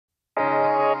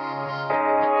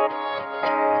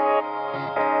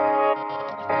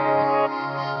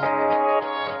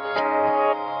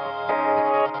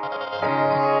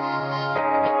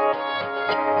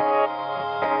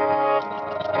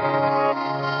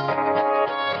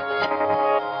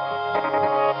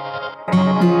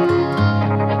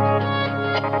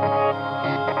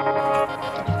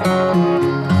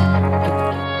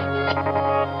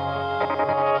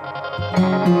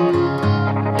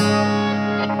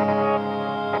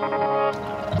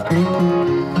So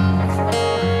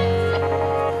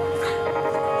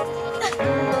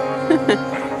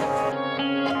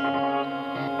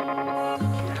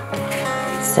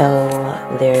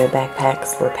their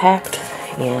backpacks were packed,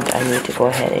 and I need to go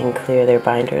ahead and clear their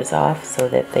binders off so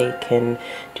that they can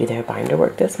do their binder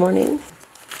work this morning.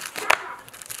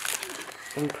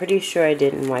 I'm pretty sure I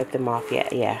didn't wipe them off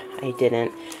yet. Yeah, I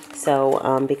didn't.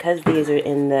 So because these are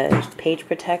in the page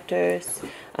protectors,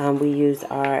 we use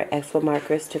our expo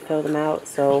markers to fill them out.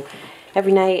 So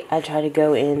every night I try to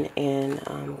go in and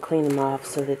clean them off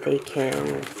so that they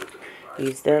can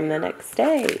use them the next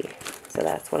day. So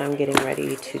that's what I'm getting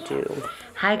ready to do.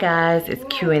 Hi guys, it's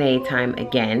Q&A time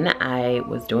again. I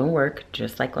was doing work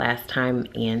just like last time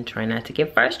and trying not to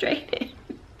get frustrated.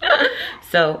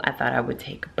 So I thought I would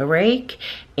take a break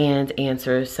and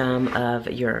answer some of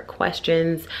your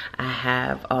questions. I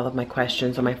have all of my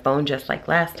questions on my phone just like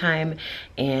last time,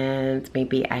 and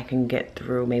maybe I can get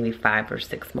through maybe 5 or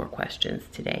 6 more questions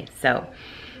today. So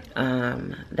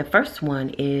the first one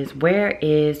is, where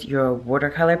is your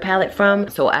watercolor palette from?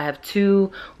 So I have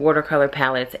 2 watercolor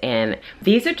palettes, and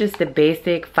these are just the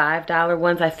basic $5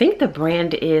 ones. I think the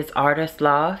brand is Artist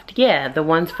Loft. Yeah, the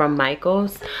ones from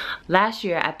Michaels. Last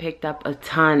year I picked up a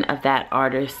ton of that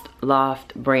Artist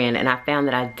Loft brand, and I found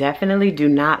that I definitely do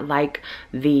not like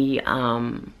the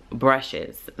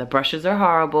brushes. The brushes are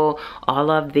horrible. All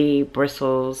of the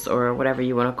bristles, or whatever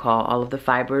you want to call, all of the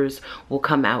fibers will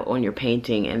come out on your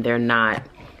painting, and they're not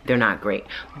great.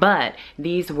 But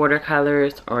these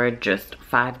watercolors are just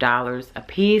 $5 a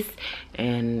piece,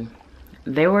 and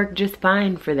they work just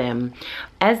fine for them.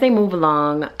 As they move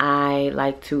along, I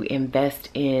like to invest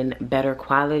in better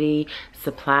quality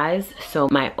supplies. So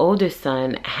my oldest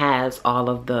son has all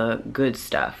of the good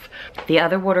stuff. The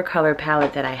other watercolor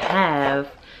palette that I have,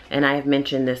 and I've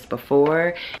mentioned this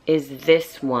before, is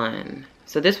this one.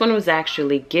 So this one was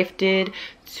actually gifted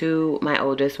to my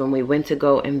oldest when we went to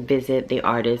go and visit the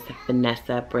artist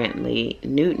Vanessa Brantley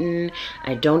Newton.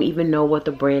 I don't even know what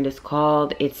the brand is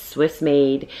called. It's Swiss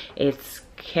made. It's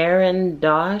Karen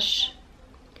Dosh.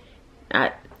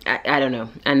 I don't know.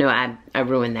 I know I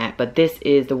ruined that, but this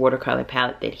is the watercolor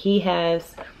palette that he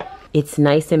has. It's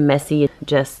nice and messy,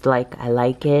 just like I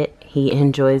like it. He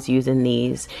enjoys using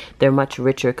these. They're much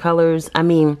richer colors. I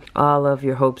mean, all of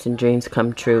your hopes and dreams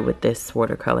come true with this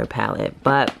watercolor palette.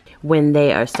 But when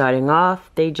they are starting off,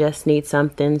 they just need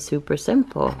something super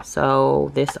simple.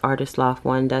 So this Artist Loft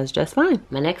one does just fine.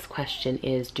 My next question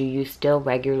is, do you still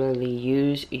regularly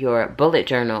use your bullet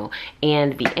journal?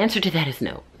 And the answer to that is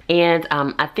no. And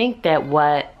I think that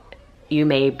what you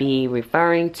may be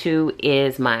referring to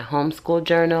is my homeschool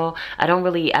journal. I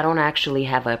don't actually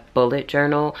have a bullet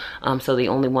journal. So the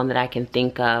only one that I can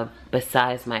think of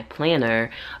besides my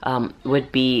planner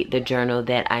would be the journal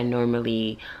that I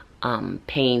normally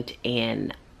paint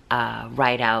and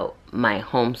write out my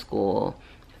homeschool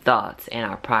thoughts and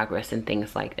our progress and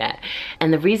things like that.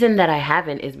 And the reason that I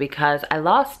haven't is because I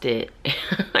lost it.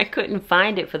 I couldn't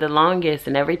find it for the longest,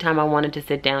 and every time I wanted to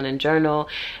sit down and journal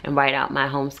and write out my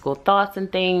homeschool thoughts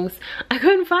and things, I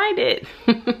couldn't find it.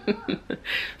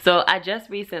 So I just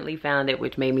recently found it,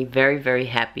 which made me very, very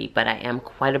happy, but I am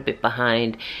quite a bit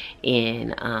behind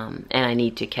in and I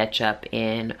need to catch up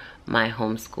in my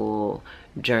homeschool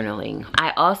journaling.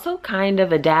 I also kind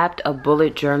of adapt a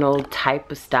bullet journal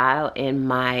type of style in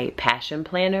my passion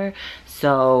planner.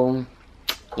 So,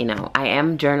 you know, I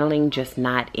am journaling, just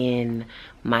not in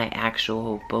my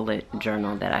actual bullet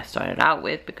journal that I started out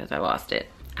with because I lost it.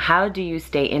 How do you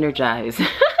stay energized?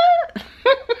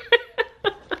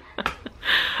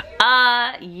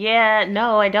 Yeah,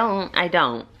 no, I don't.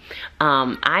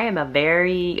 I am a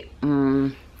very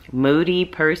moody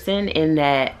person in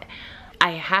that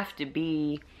I have to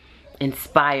be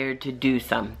inspired to do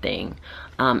something.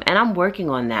 And I'm working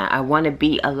on that. I want to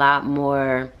be a lot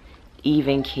more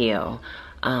even keel.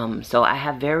 So I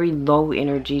have very low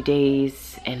energy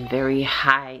days and very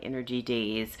high energy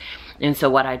days. And so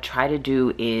what I try to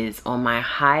do is, on my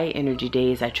high energy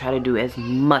days, I try to do as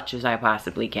much as I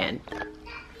possibly can.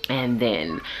 And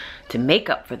then to make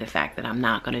up for the fact that I'm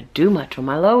not going to do much on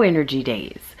my low energy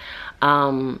days.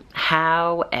 However,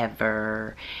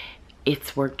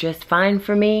 it's worked just fine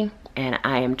for me, and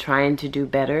I am trying to do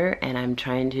better, and I'm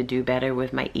trying to do better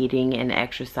with my eating and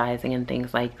exercising and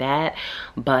things like that,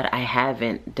 but I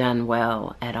haven't done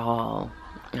well at all.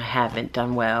 I haven't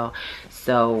done well.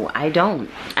 So I don't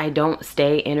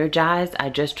stay energized. I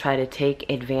just try to take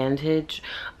advantage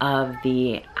of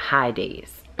the high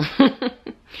days.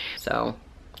 So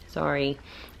sorry,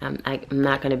 I'm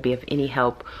not going to be of any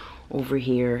help over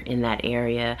here in that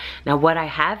area. Now, what I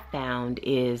have found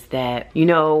is that, you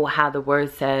know how the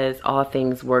word says all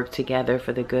things work together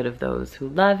for the good of those who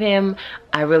love him?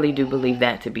 I really do believe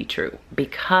that to be true,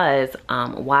 because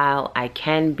while I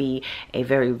can be a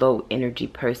very low energy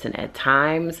person at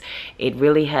times, it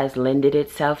really has lended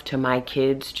itself to my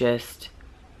kids just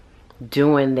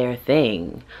doing their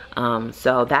thing.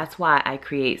 So that's why I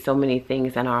create so many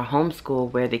things in our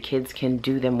homeschool where the kids can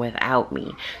do them without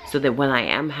me, so that when I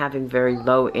am having very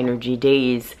low energy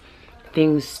days,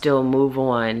 things still move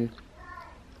on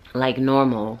like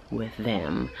normal with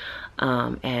them,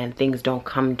 and things don't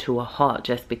come to a halt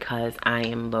just because I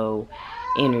am low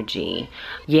energy.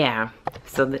 Yeah,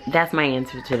 so that's my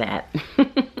answer to that.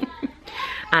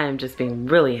 I am just being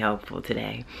really helpful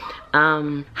today.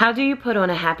 How do you put on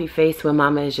a happy face when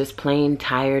mama is just plain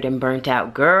tired and burnt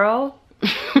out? Girl.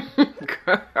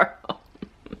 Girl.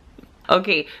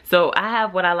 Okay, so I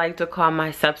have what I like to call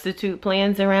my substitute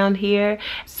plans around here.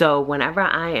 So whenever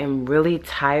I am really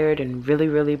tired and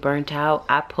really burnt out,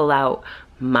 I pull out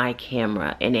my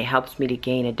camera, and it helps me to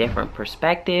gain a different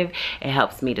perspective. It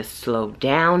helps me to slow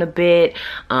down a bit.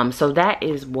 So that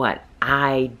is what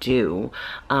I do.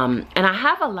 And I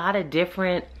have a lot of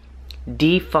different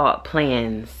default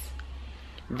plans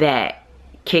that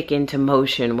kick into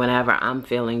motion whenever I'm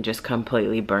feeling just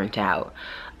completely burnt out.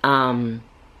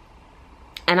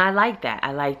 And I like that.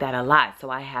 I like that a lot. So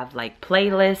I have like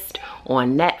playlist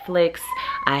on Netflix.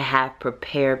 I have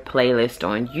prepared playlist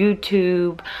on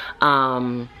YouTube.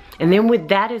 And then with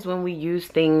that is when we use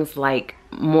things like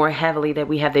more heavily that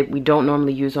we don't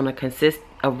normally use on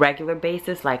a regular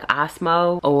basis, like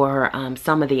Osmo or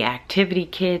some of the activity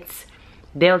kits.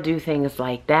 They'll do things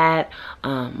like that.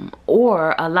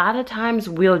 Or a lot of times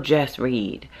we'll just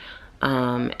read.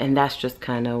 And that's just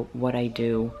kind of what I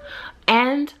do.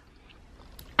 And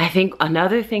I think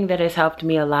another thing that has helped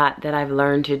me a lot that I've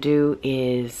learned to do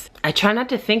is I try not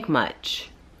to think much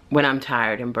when I'm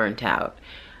tired and burnt out.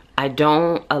 I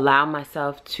don't allow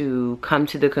myself to come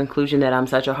to the conclusion that I'm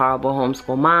such a horrible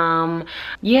homeschool mom.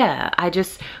 Yeah, I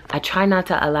try not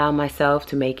to allow myself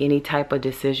to make any type of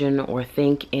decision or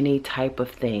think any type of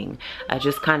thing. I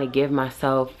just kind of give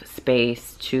myself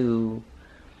space to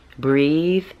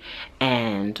breathe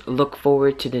and look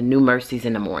forward to the new mercies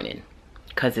in the morning,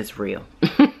 because it's real.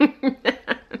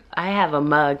 I have a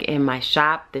mug in my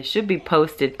shop that should be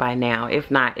posted by now.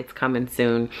 If not, it's coming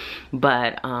soon.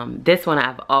 But this one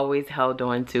I've always held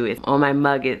on to. It's on my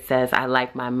mug. It says, "I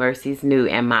like my mercies new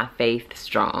and my faith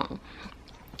strong."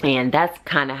 And that's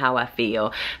kind of how I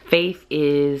feel. Faith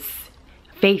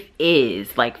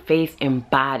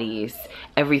embodies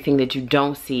everything that you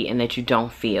don't see and that you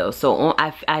don't feel. So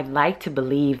I like to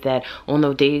believe that on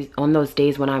those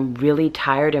days when I'm really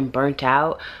tired and burnt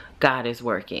out, God is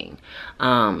working.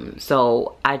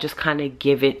 So I just kind of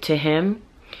give it to him.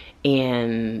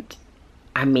 And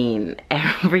I mean,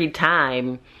 every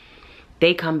time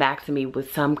they come back to me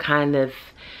with some kind of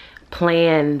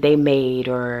plan they made,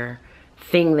 or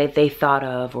thing that they thought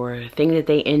of, or thing that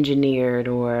they engineered,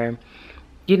 or,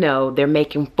 you know, they're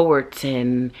making forts,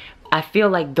 and I feel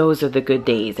like those are the good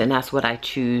days. And that's what I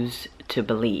choose to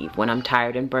believe. When I'm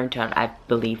tired and burnt out, I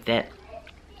believe that,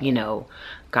 you know,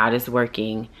 God is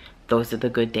working. Those are the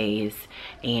good days,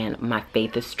 and my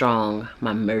faith is strong.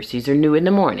 My mercies are new in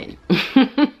the morning.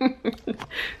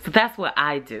 So that's what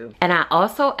I do. And I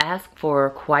also ask for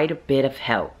quite a bit of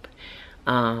help.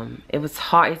 It was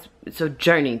hard. It's a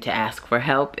journey to ask for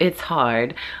help. It's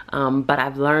hard, but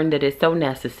I've learned that it's so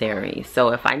necessary. So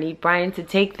if I need Brian to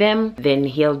take them, then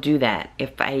he'll do that.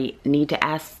 If I need to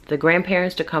ask the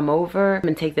grandparents to come over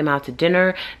and take them out to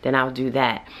dinner, then I'll do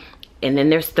that. And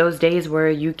then there's those days where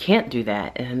you can't do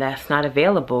that, and that's not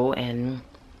available, and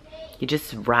you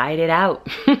just ride it out.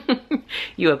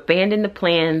 You abandon the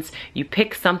plans, you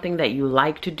pick something that you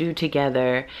like to do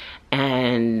together,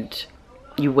 and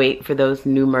you wait for those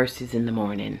new mercies in the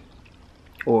morning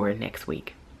or next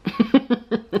week.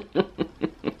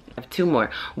 Two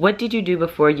more. What did you do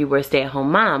before you were a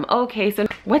stay-at-home mom? Okay, so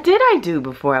what did I do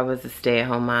before I was a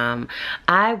stay-at-home mom?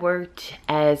 I worked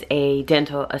as a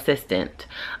dental assistant.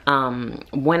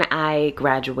 When I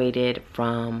graduated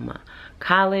from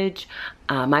college,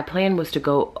 my plan was to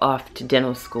go off to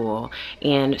dental school.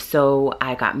 And so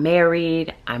I got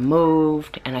married, I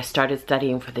moved, and I started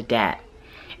studying for the DAT.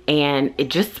 And it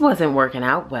just wasn't working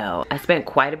out well. I spent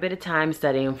quite a bit of time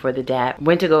studying for the DAT.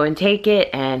 Went to go and take it,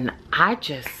 and I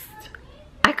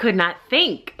could not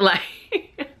think.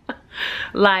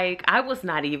 Like I was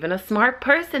not even a smart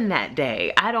person that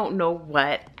day. I don't know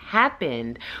what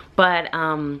happened, but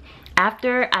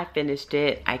after I finished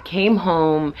it, I came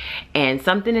home and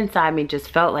something inside me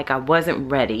just felt like I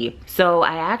wasn't ready. So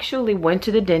I actually went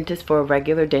to the dentist for a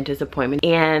regular dentist appointment,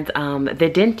 and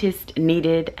the dentist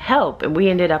needed help. And we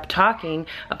ended up talking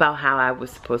about how I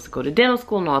was supposed to go to dental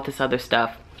school and all this other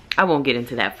stuff. I won't get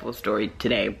into that full story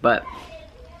today, but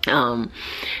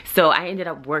so I ended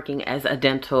up working as a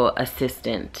dental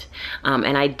assistant,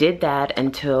 and I did that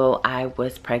until I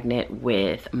was pregnant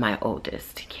with my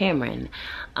oldest, Cameron.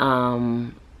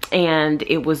 And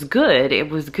it was good. It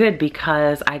was good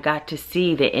because I got to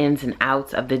see the ins and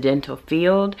outs of the dental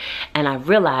field, and I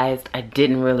realized I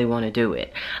didn't really want to do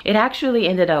it. It actually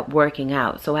ended up working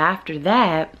out. So after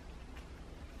that,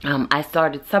 I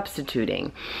started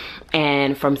substituting,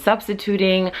 and from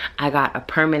substituting I got a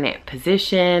permanent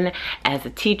position as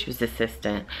a teacher's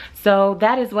assistant. So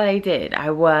that is what I did. I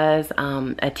was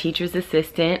a teacher's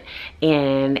assistant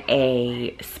in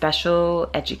a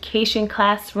special education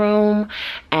classroom,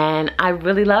 and I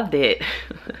really loved it.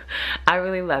 I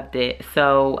really loved it.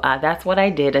 So that's what I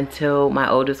did until my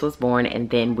oldest was born, and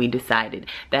then we decided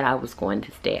that I was going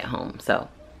to stay at home. So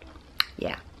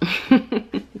yeah.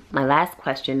 My last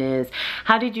question is,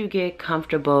 how did you get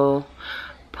comfortable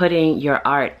putting your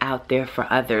art out there for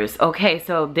others? Okay,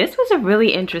 so this was a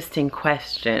really interesting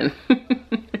question.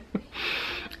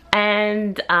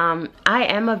 And I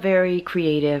am a very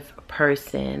creative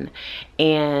person,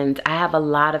 and I have a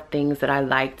lot of things that I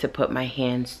like to put my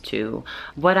hands to.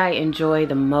 What I enjoy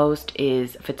the most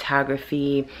is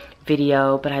photography,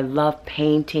 video, but I love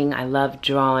painting, I love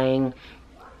drawing.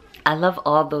 I love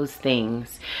all those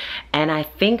things. And I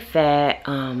think that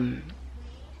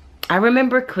I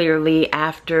remember clearly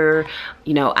after,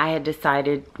 you know,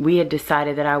 we had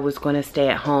decided that I was going to stay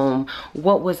at home.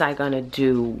 What was I going to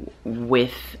do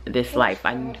with this life?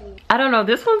 I don't know.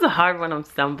 This one's a hard one. I'm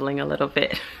stumbling a little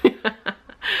bit.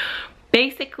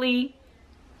 Basically,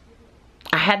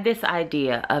 I had this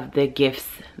idea of the gifts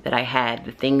that I had,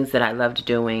 the things that I loved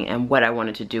doing, and what I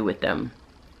wanted to do with them.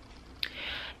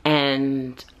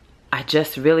 And I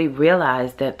just really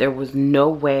realized that there was no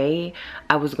way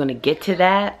I was going to get to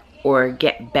that or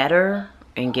get better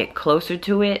and get closer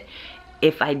to it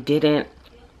if I didn't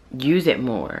use it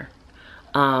more.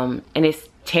 And it's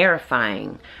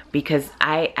terrifying because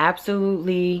I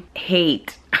absolutely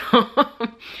hate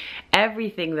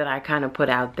everything that I kind of put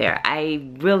out there. I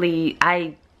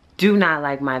do not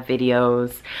like my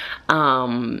videos.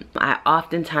 I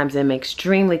oftentimes am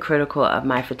extremely critical of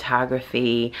my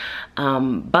photography,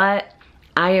 but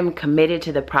I am committed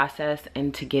to the process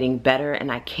and to getting better,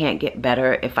 and I can't get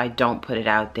better if I don't put it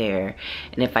out there,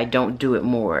 and if I don't do it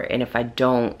more, and if I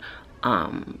don't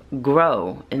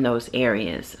grow in those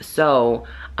areas. So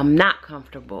I'm not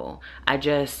comfortable. I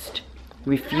just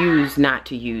refuse not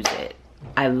to use it.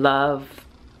 I love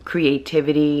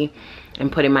creativity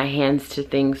and putting my hands to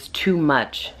things too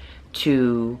much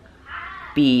to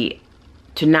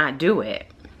not do it.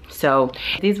 So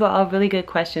these were all really good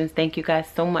questions. Thank you guys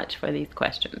so much for these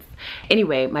questions.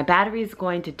 Anyway, my battery is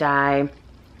going to die.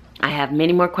 I have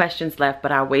many more questions left,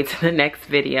 but I'll wait till the next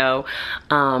video.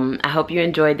 I hope you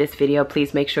enjoyed this video.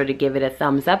 Please make sure to give it a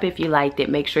thumbs up if you liked it.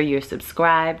 Make sure you're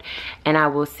subscribed, and I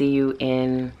will see you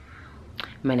in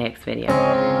my next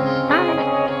video.